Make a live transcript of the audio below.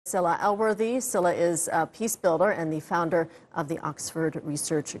Scilla Elworthy. Scilla is a peace builder and the founder of the Oxford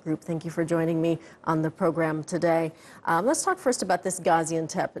Research Group. Thank you for joining me on the program today. Let's talk first about this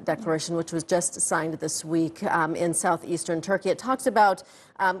Gaziantep declaration, which was just signed this week in southeastern Turkey. It talks about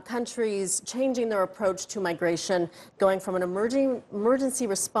countries changing their approach to migration, going from an emergency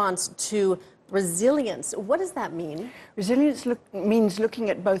response to resilience. What does that mean? Resilience means looking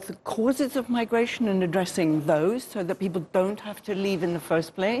at both the causes of migration and addressing those so that people don't have to leave in the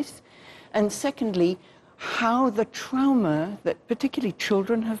first place. And secondly, how the trauma that particularly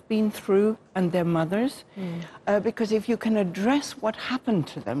children have been through and their mothers, because if you can address what happened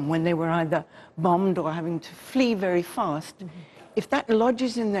to them when they were either bombed or having to flee very fast, if that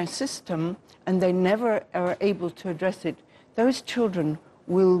lodges in their system and they never are able to address it, those children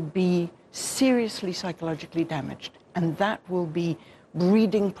will be seriously psychologically damaged, and that will be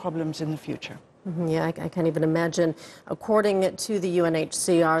breeding problems in the future. Yeah, I can't even imagine. According to the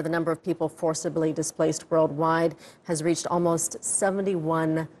UNHCR, the number of people forcibly displaced worldwide has reached almost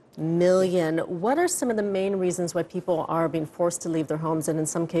 71 million. What are some of the main reasons why people are being forced to leave their homes and in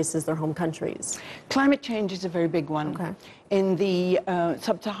some cases their home countries? Climate change is a very big one. Okay. In the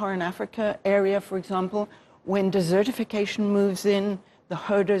sub-Saharan Africa area, for example, when desertification moves in, the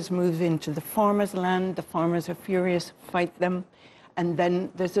herders move into the farmers' land, the farmers are furious, fight them, and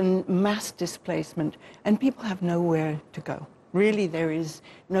then there's a mass displacement, and people have nowhere to go. Really, there is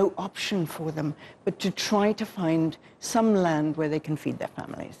no option for them but to try to find some land where they can feed their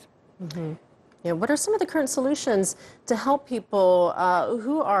families. Yeah, what are some of the current solutions to help people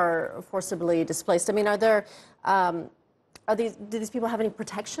who are forcibly displaced? I mean, do these people have any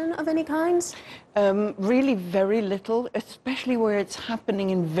protection of any kind? Really very little, especially where it's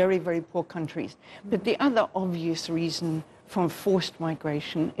happening in very, very poor countries. But the other obvious reason for forced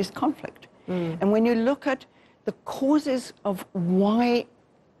migration is conflict. And when you look at the causes of why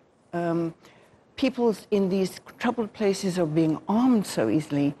people in these troubled places are being armed so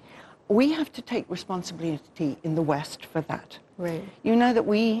easily, we have to take responsibility in the West for that. Right. You know that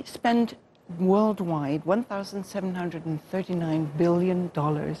we spend worldwide $1,739 billion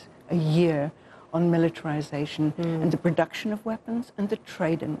a year on militarization and the production of weapons and the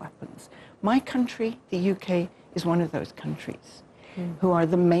trade in weapons. My country, the UK, is one of those countries who are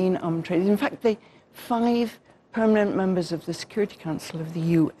the main arms traders. In fact, the 5 permanent members of the Security Council of the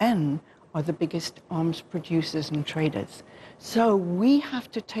UN are the biggest arms producers and traders. So we have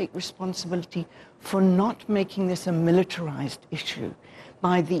to take responsibility for not making this a militarized issue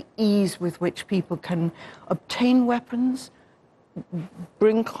by the ease with which people can obtain weapons,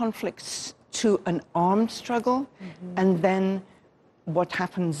 bring conflicts to an armed struggle, and then what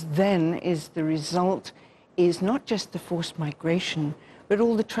happens then is the result is not just the forced migration, but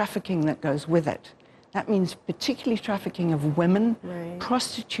all the trafficking that goes with it. That means particularly trafficking of women,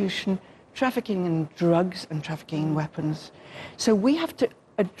 prostitution, trafficking in drugs, and trafficking in weapons. So we have to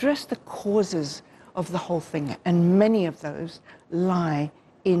address the causes of the whole thing, and many of those lie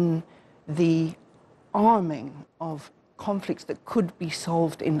in the arming of conflicts that could be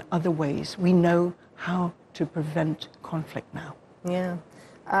solved in other ways. We know how to prevent conflict now. Yeah.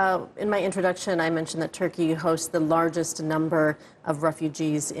 In my introduction, I mentioned that Turkey hosts the largest number of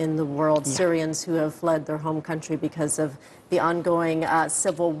refugees in the world, Syrians who have fled their home country because of the ongoing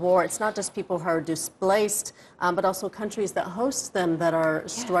civil war. It's not just people who are displaced, but also countries that host them that are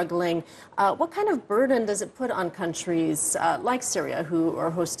struggling. What kind of burden does it put on countries like Syria, who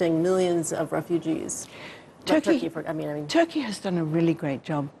are hosting millions of refugees? Turkey has done a really great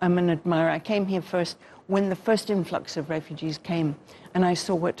job. I'm an admirer. I came here first when the first influx of refugees came, and I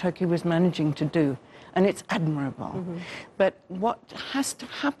saw what Turkey was managing to do, and it's admirable. But what has to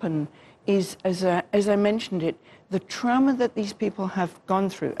happen is, as I mentioned it, the trauma that these people have gone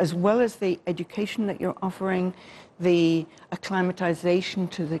through, as well as the education that you're offering, the acclimatization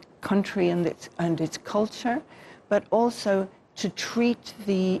to the country and its culture, but also to treat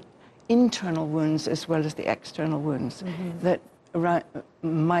the internal wounds as well as the external wounds that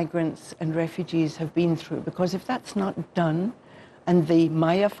migrants and refugees have been through. Because if that's not done, and the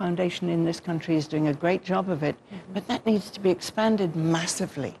Maya Foundation in this country is doing a great job of it, but that needs to be expanded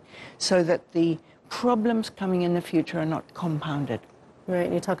massively so that the problems coming in the future are not compounded. Right,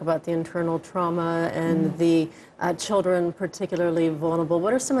 and you talk about the internal trauma and the children particularly vulnerable.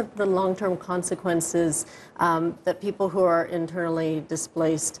 What are some of the long-term consequences that people who are internally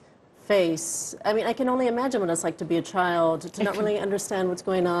displaced face? I mean, I can only imagine what it's like to be a child, to not really understand what's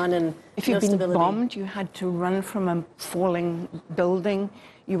going on, and if you've been bombed, you had to run from a falling building,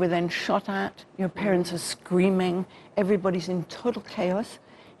 you were then shot at, your parents are screaming, everybody's in total chaos.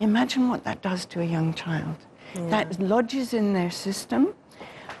 Imagine what that does to a young child. That lodges in their system,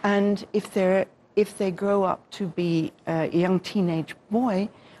 And if they grow up to be a young teenage boy,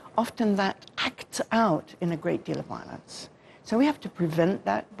 often that acts out in a great deal of violence. So we have to prevent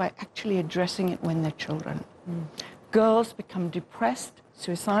that by actually addressing it when they're children. Girls become depressed,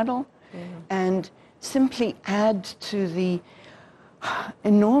 suicidal, and simply add to the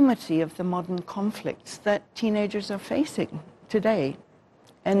enormity of the modern conflicts that teenagers are facing today.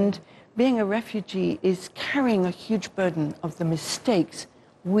 And being a refugee is carrying a huge burden of the mistakes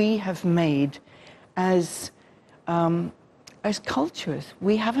we have made as cultures.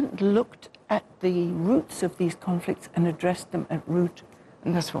 We haven't looked at the roots of these conflicts and addressed them at root,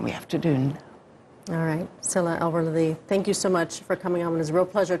 and that's what we have to do now. All right, Scilla Elworthy, thank you so much for coming on. It was a real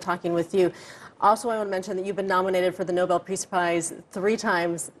pleasure talking with you. Also, I want to mention that you've been nominated for the Nobel Peace Prize 3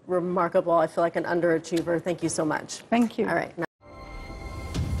 times. Remarkable. I feel like an underachiever. Thank you so much. Thank you. All right.